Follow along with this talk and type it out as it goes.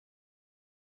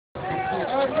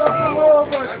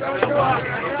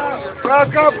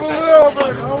Back up a little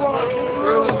bit.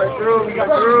 Make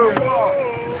room.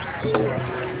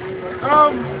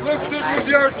 Come, lift it with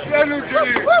your energy.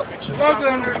 Love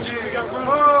energy.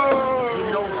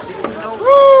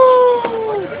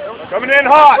 Woo! Coming in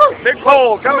hot. Big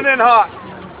pole. Coming in hot.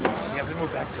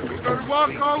 You gotta walk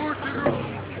over.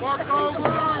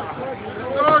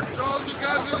 Start all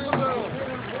together.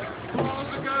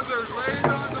 Lay it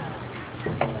on the...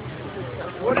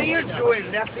 What are you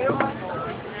doing, nephew? Too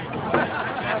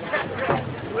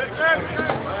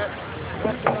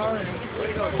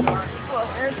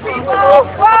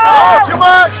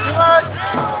much!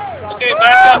 Okay,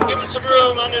 back up. Give him some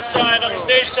room on this side, on the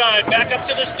stage side. Back up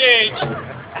to the stage.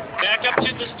 Back up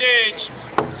to the stage.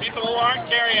 People who aren't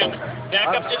carrying.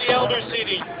 Back up to the elder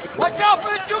seating. Watch out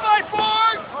for the 2x4!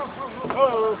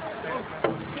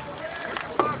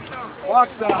 Block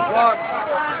down, block.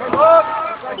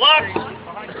 Blocks.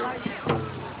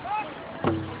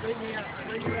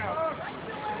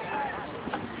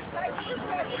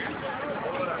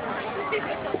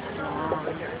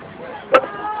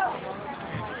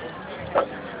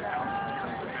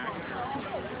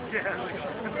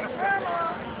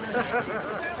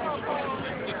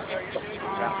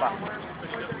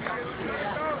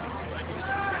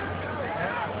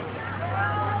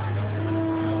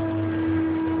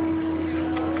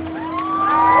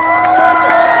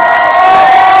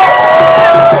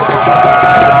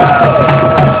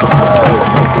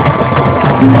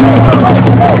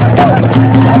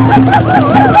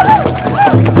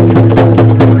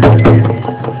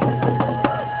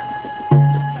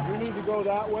 We need to go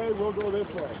that way, we'll go this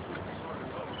way.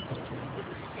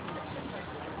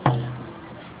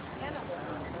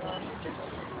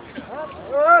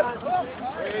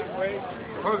 Wait.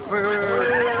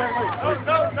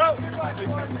 No.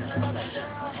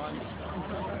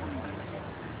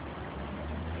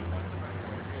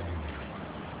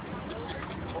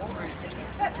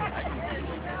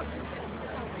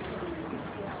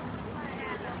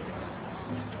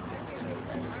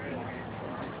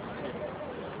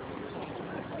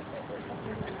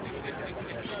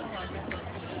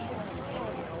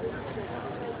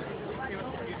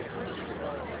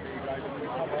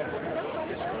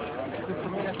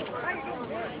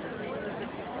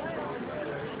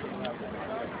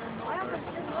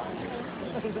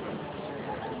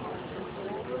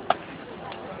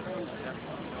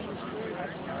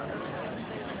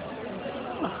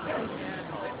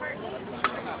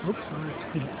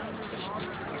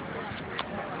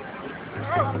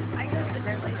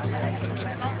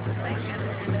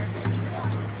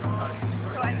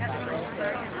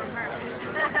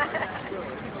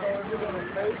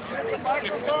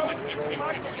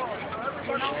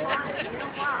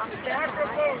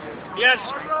 Yes.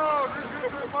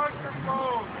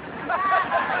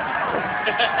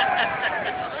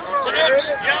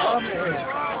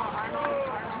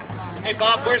 Hey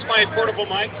Bob, where's my portable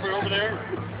mic for over there?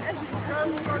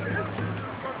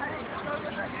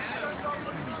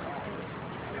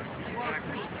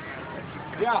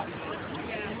 Yeah.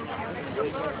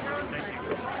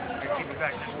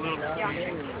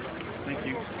 Thank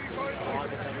you.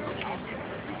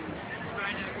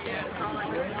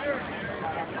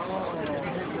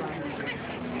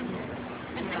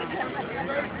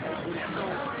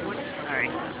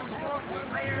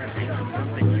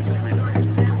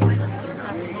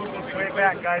 Way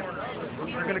back, guys.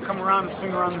 They're going to come around and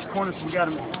swing around this corner, so we got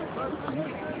them.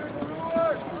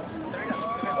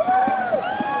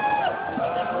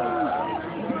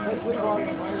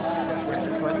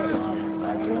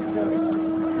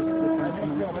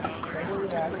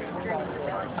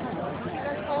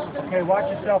 Okay, watch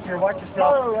yourself here. Watch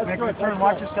yourself. Make a turn.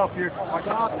 Watch yourself here. Watch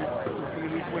yourself.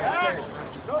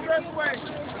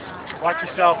 Watch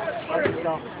yourself. Watch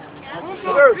yourself.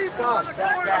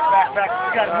 Back.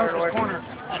 You gotta move this corner.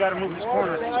 You gotta move this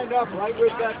corner. Line up right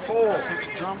with that pole.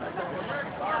 Drum.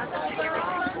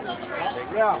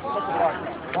 Yeah,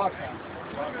 block.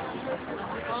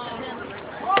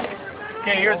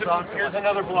 Okay, here's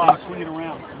another block. Swing it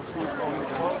around.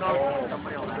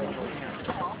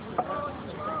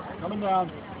 Coming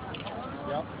down.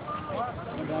 Yep.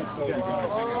 Coming down slowly, guys.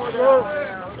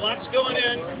 Blocks going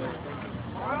in.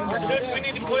 We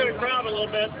need to clear the crowd a little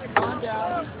bit.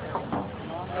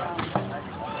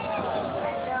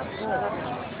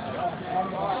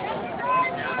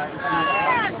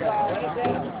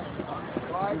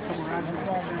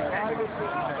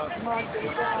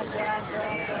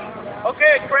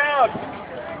 Okay, crowd.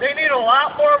 They need a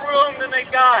lot more room than they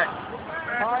got.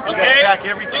 We gotta back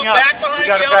everything up. We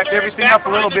gotta back everything up a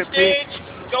little bit, Pete.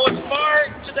 Go as far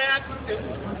to that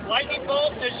lightning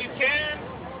bolts as you can,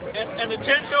 and the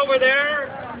tent's over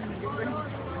there.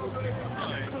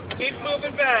 Keep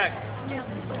moving back.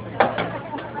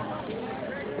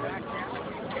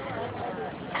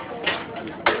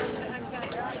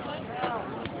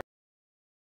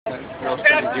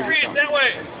 Past the trees, that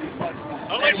way.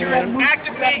 Unless you're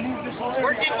actively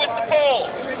working with the pole.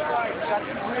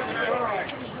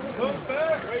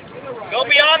 Go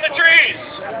beyond the trees.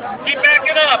 Keep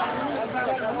backing up.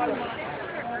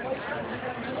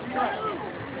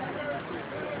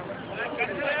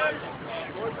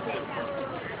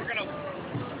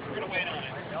 We're gonna wait on it.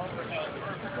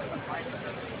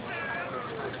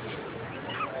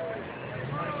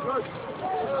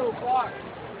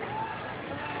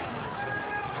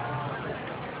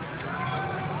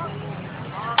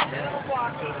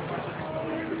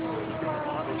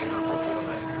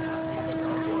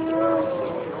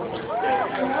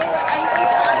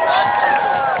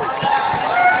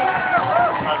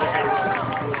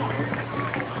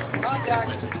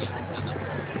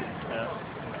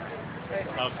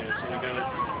 Okay, so we got it.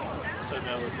 So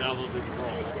now we'll do the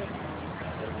roll.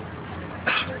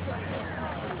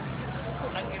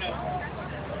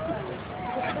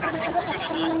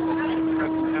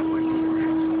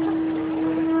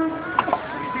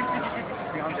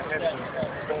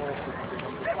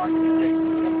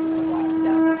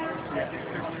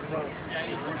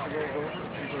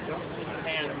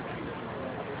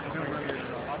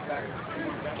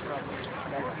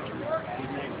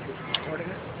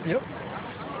 Yep.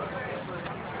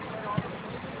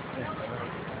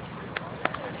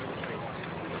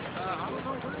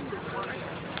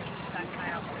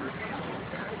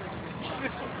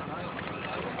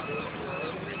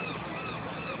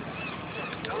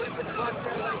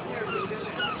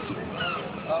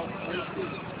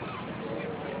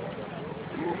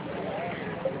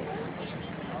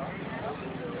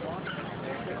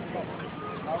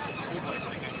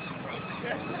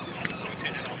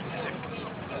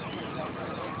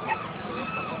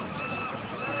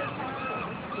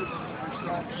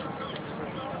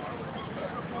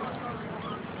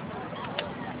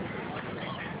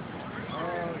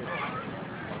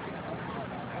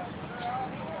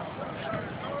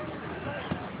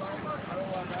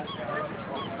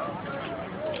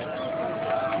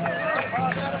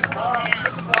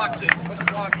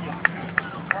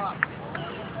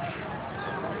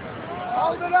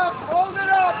 Hold it up, hold it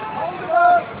up, hold it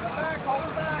up. Back, hold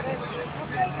it back.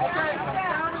 Okay,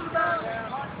 down in the back.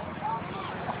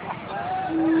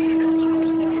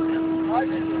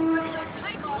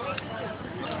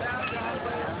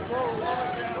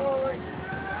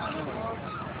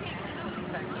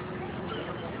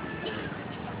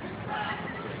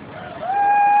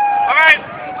 Alright,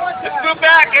 let's move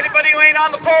back. Anybody who ain't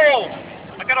on the pole.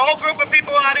 I got a whole group of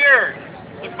people out here.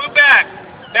 Let's move back.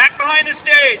 Back behind the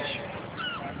stage.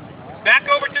 Back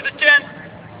over to the tent.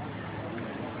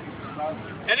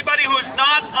 Anybody who is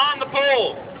not on the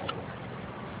pole.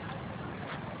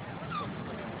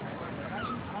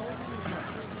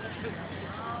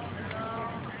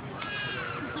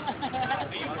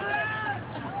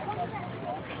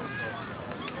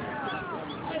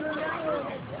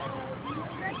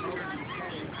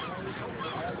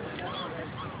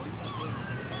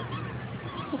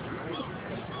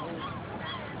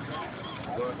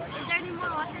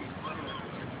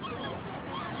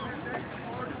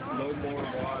 No more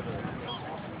water.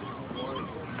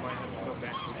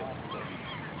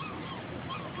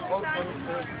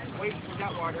 Wait, we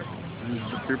got water. These are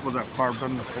the people that carved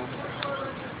on the pole.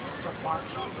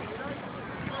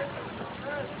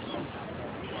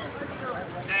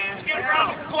 And give a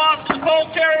round of applause to the pole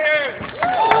carriers.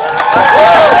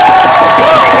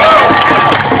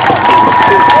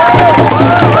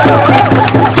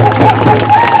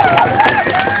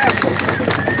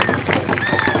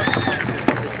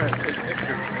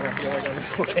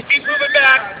 Keep moving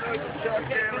back.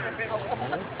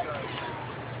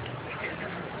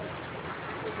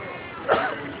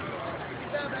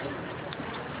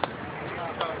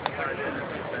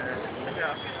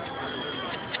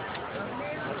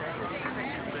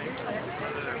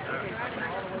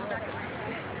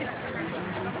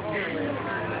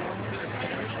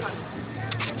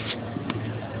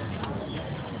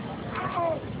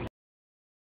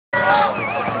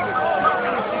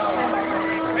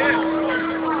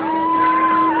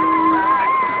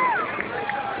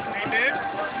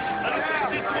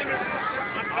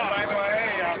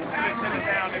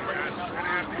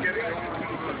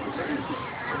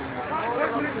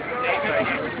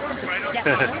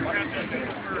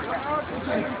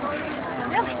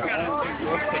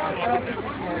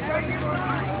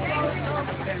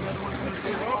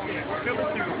 Once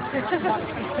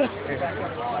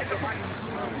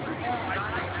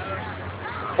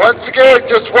again,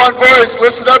 just one voice.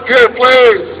 Listen up here,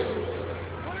 please.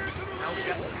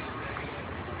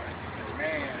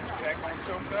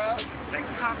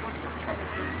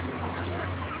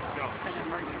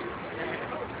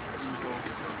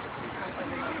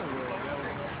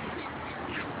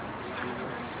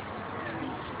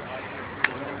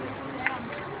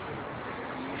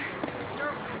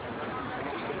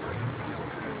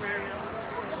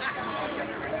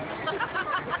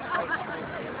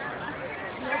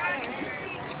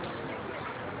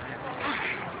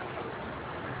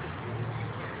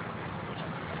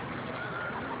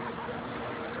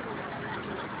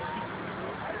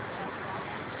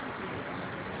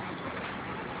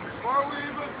 Before we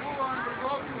even pull on the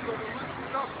rope, we're going to lift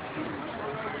it up.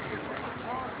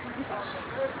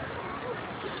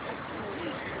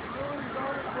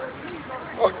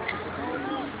 Okay.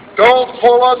 Don't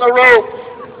pull on the rope.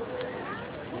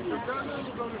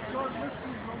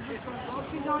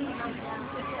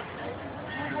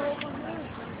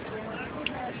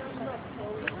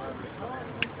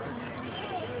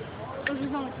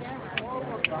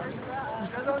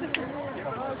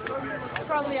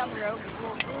 Probably on the rope.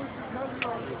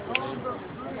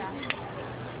 Yeah.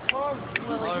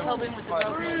 Lily's helping with the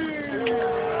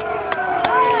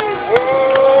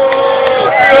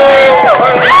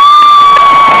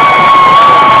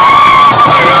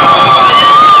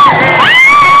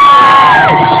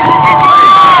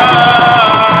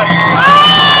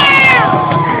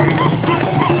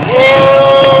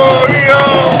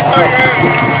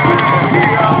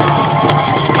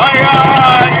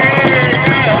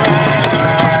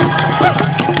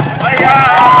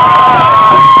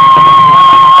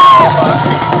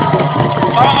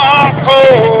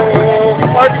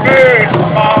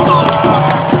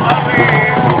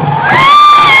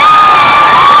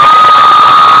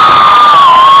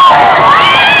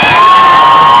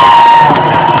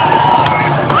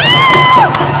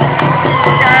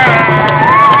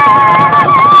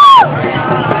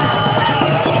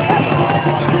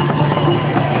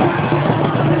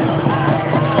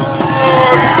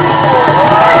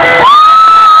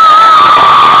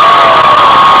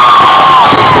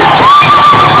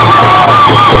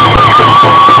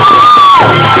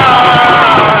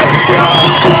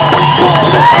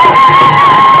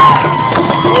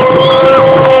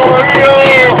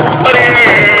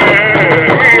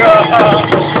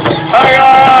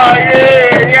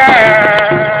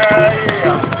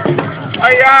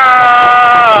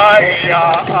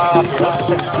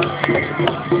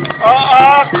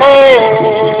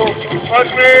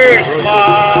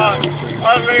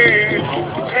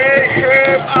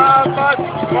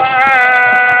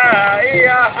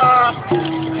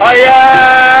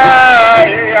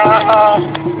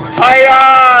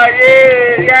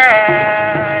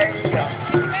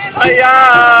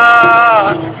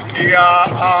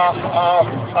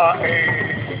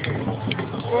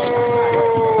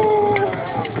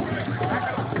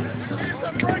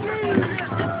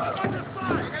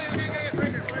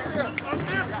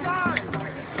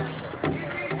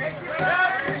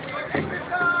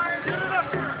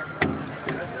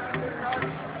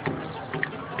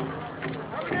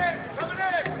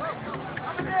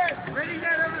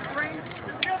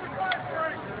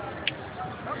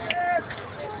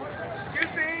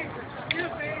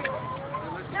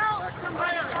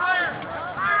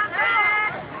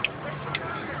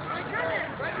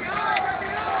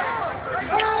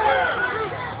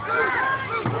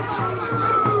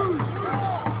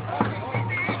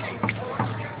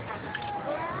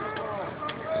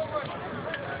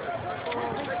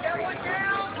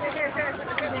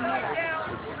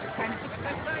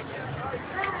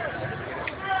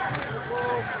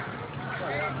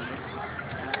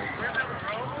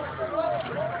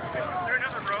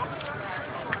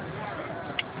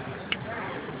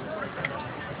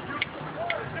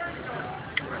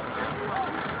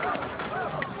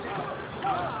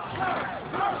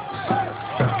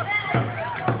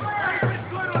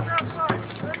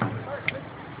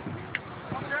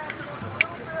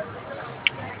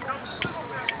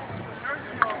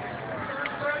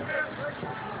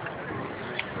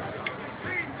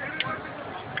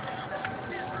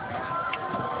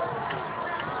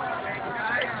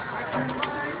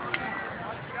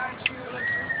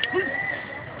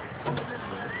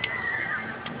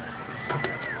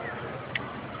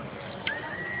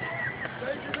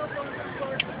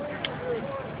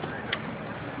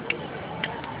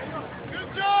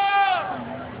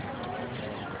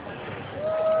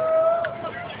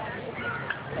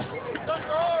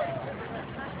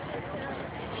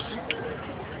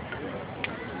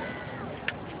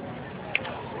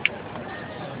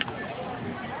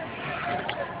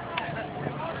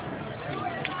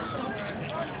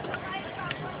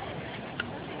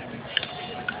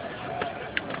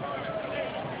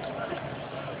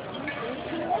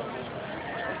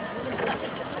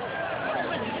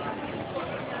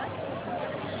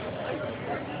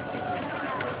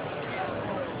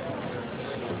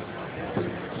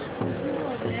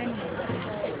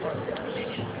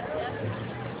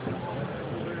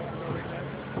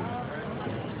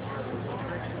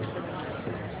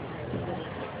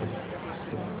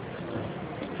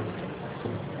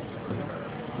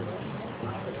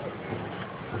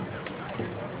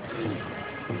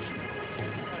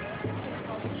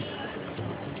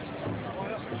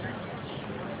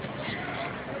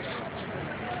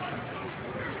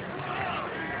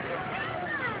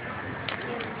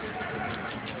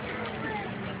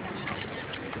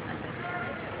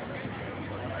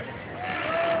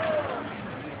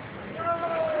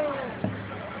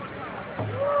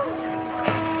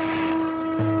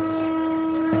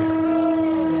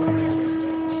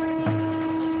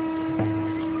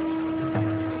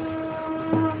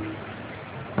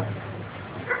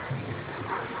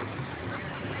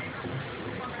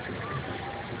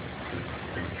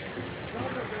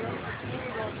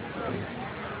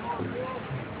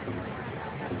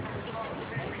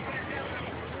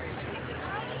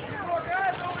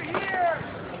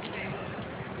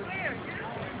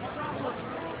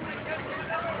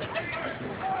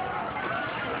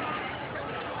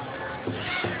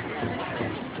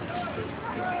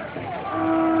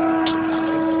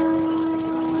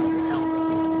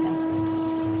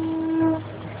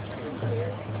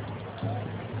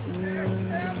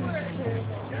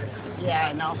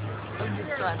I'm just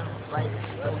trying to write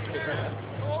those together.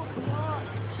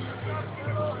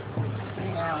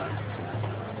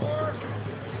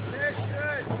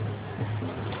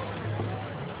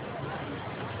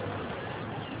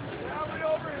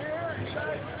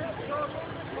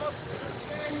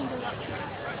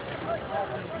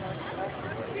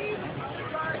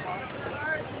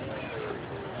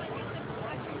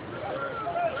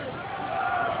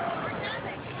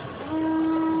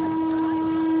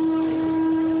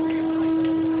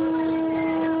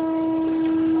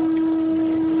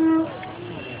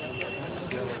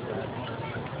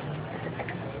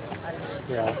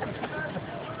 Yeah.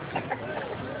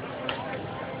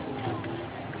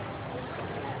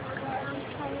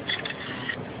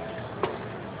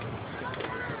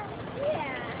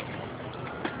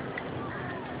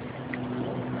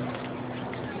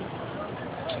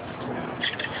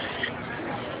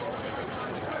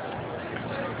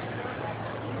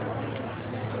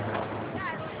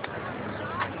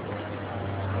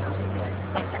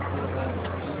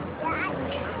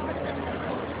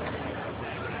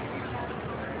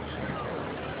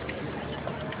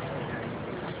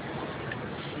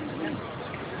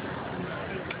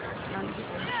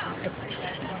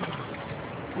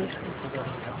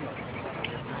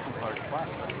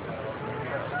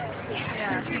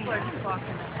 Yeah, people are just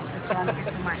walking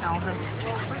in my house.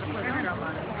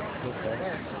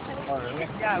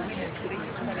 Yeah, we did. They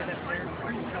just put it up there.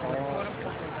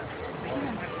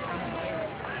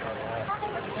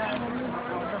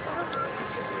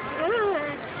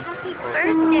 Happy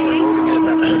birthday!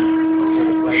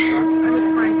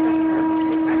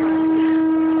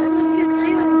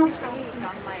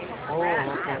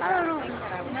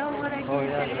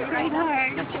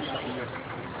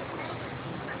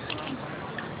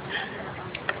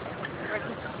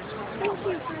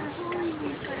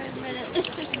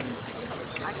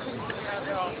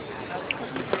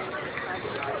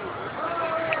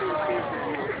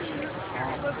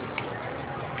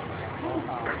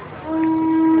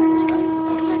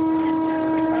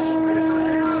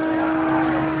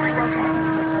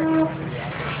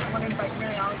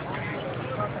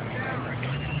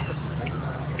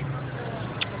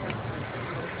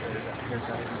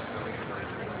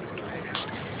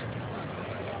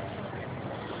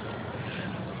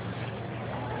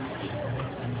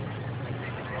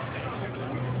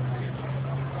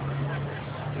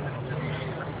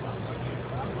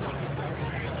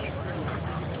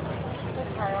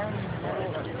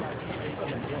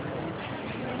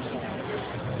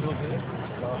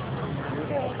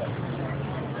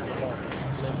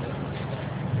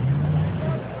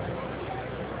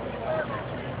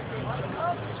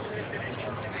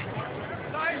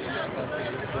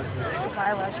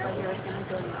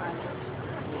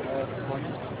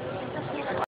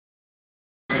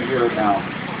 Here now.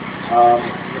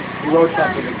 He wrote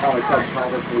something that kind of touched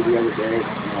home with me the other day,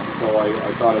 so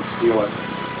I thought I'd steal it.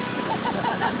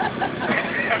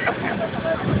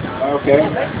 Okay,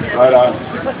 right on.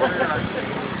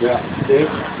 Yeah,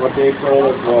 what Dave told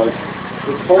us was,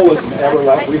 this poll is an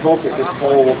everlasting. We hope that this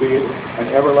poll will be an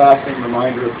everlasting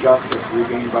reminder of justice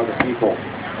regained by the people.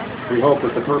 We hope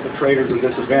that the perpetrators of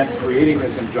this event creating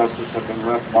this injustice have been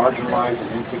left marginalized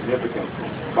and insignificant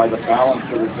by the balance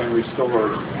that has been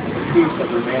restored and the peace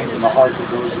that remains in the hearts of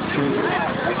those who choose it.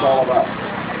 That's all about.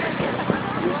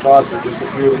 These thoughts are just a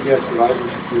few of the gifts that I've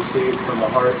received from the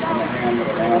heart and the hand of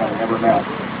a man I've never met.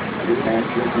 His name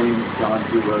is John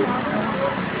Kingbird.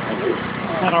 Thank you.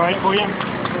 Is that all right for you?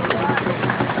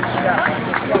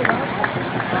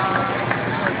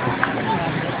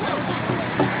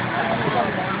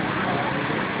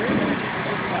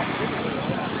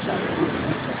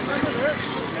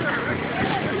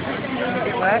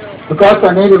 Across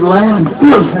our native land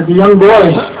as a young boy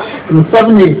in the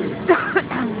 70s,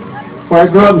 where I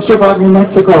grew up in Puyallup, New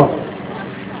Mexico.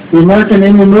 The American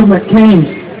Indian movement came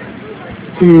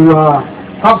to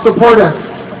help support us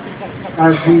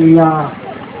as the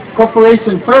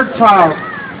corporation Fairchild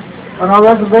on our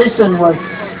reservation was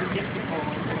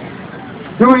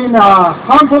doing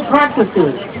harmful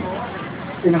practices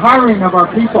in hiring of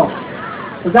our people.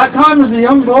 At that time as a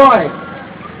young boy,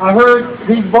 I heard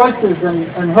these voices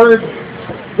and heard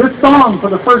this song for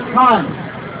the first time.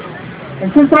 And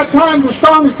since that time, the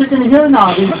song that you're going to hear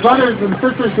now, these brothers and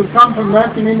sisters who come from the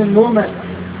American Indian movement,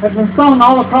 have been sung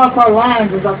all across our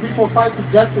lands as our people fight for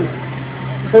justice.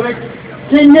 So they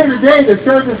came here today to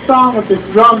share this song with this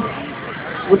drum.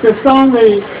 With this song,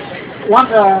 they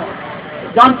want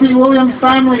John P. Williams'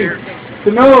 family to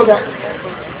know that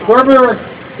wherever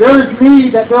there is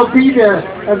need, that they'll be there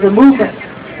as a movement.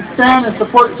 Stand and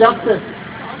support justice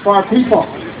for our people.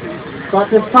 So at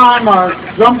this time, our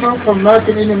drum group from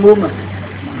American Indian Movement.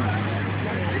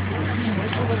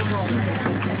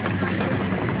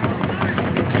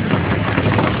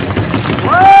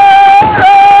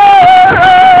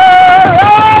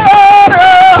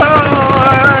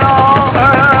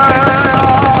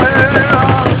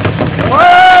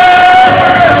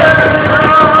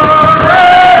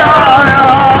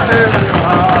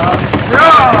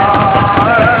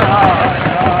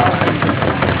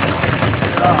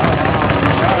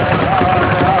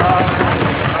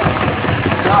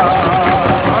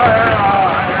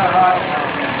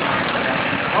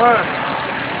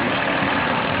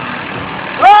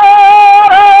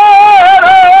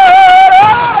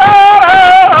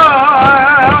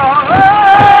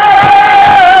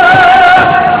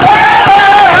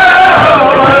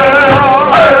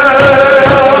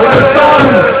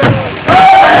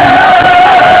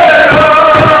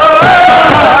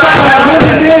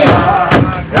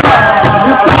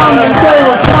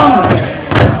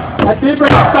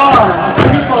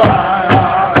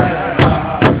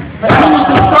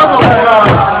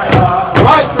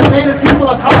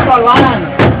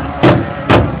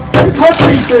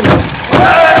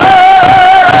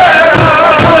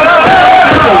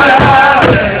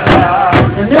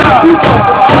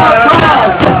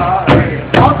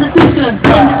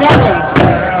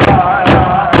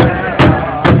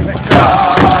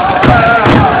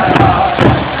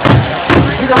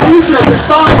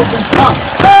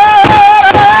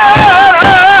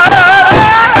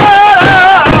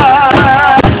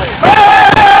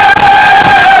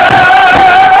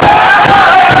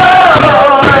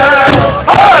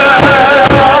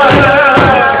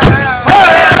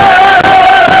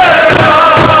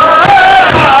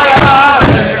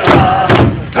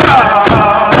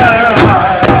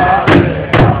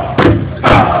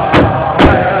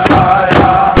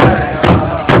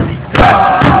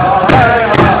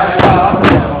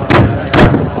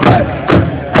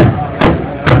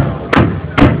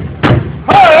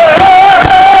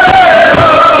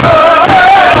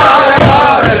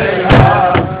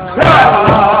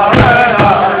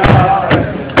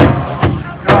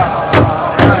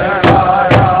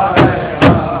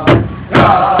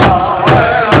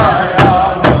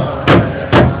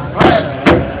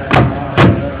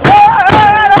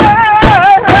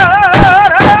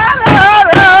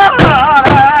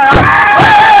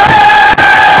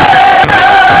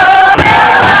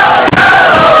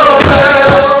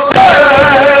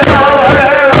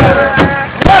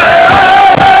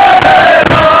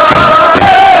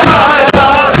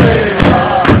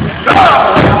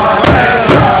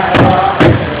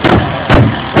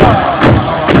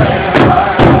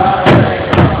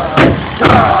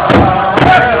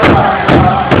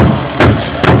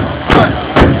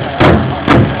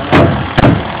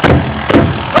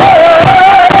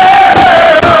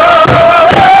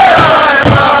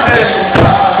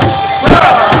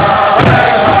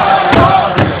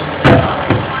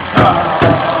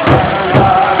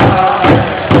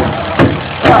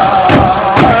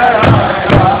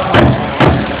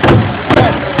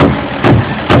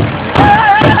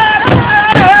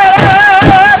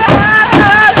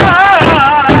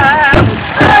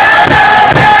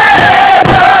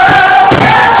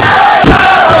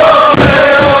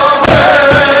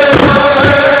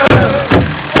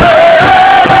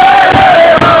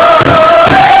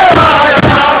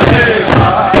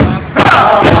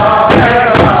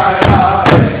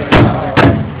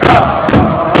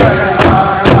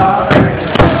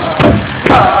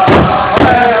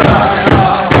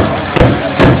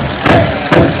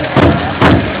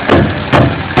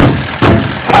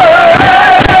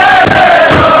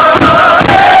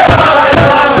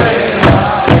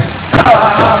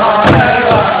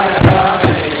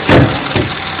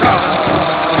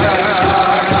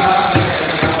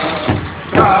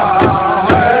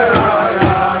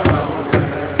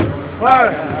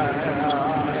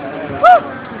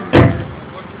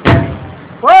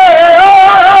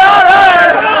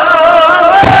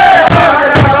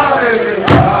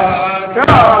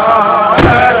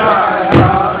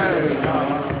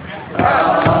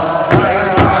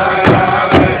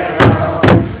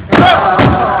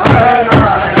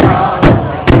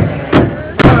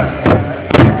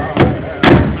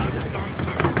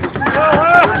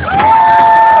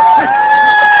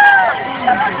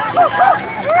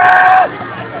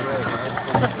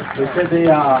 They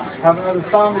have another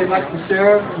song they'd like to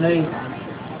share, and they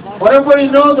let everybody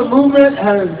know the movement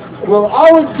will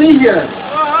always be here.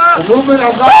 The movement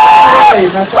has not gone away,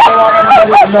 and that's what I want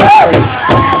everybody to know.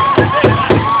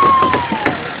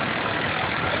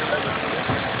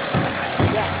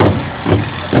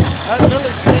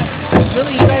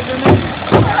 Billy, you guys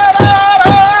remember?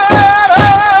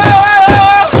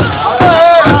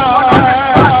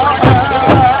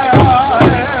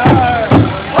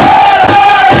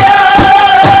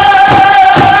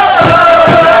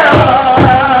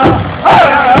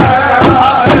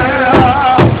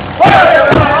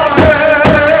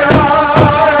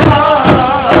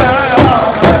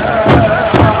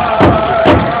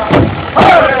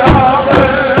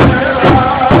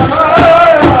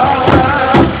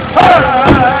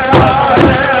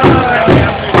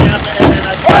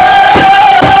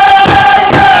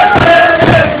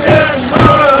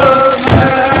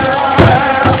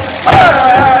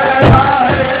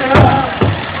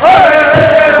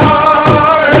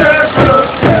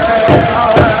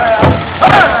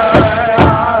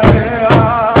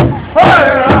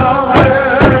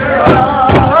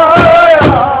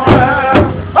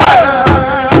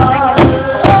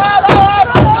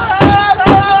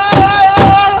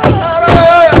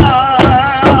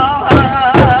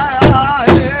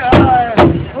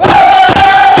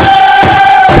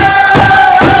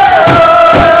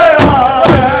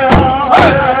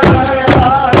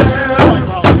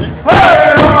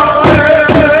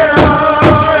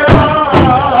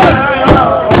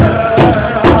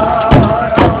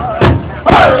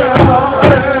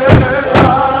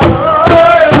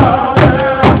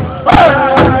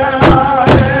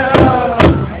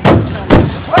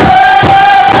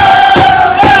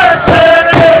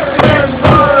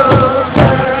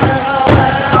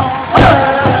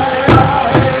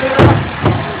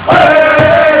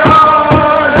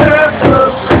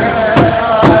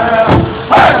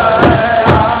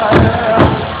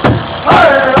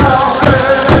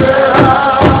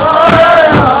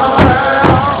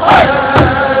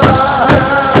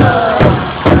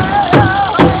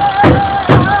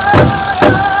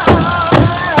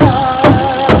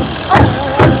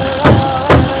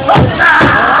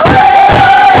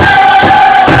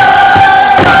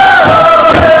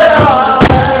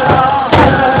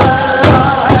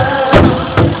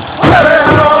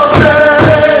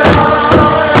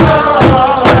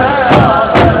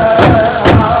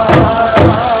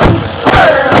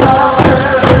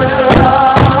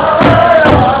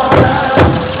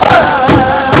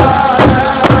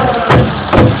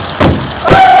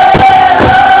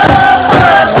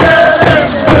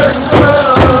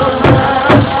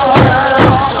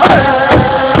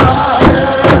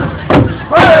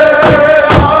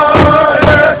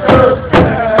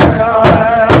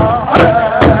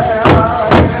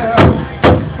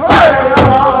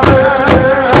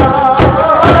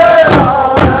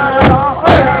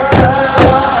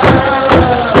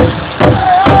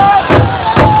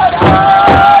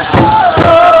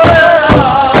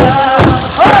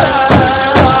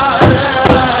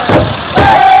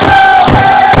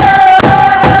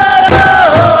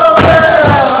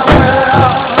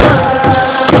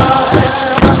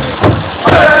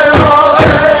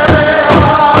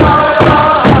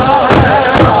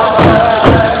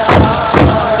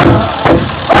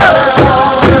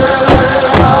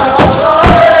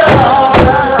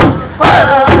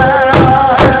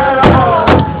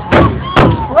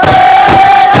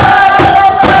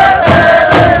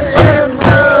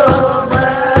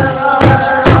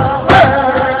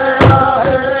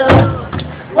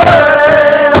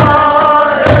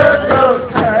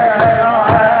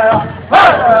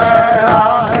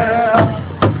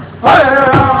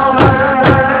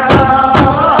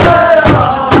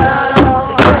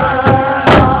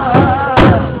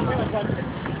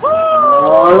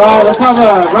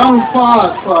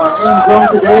 cause for our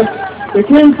in-zone today. They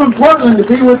came from Portland to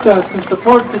be with us and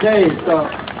support today, so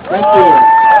thank you.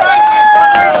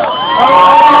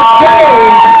 Okay,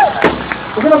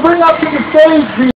 we're going to bring up to the stage the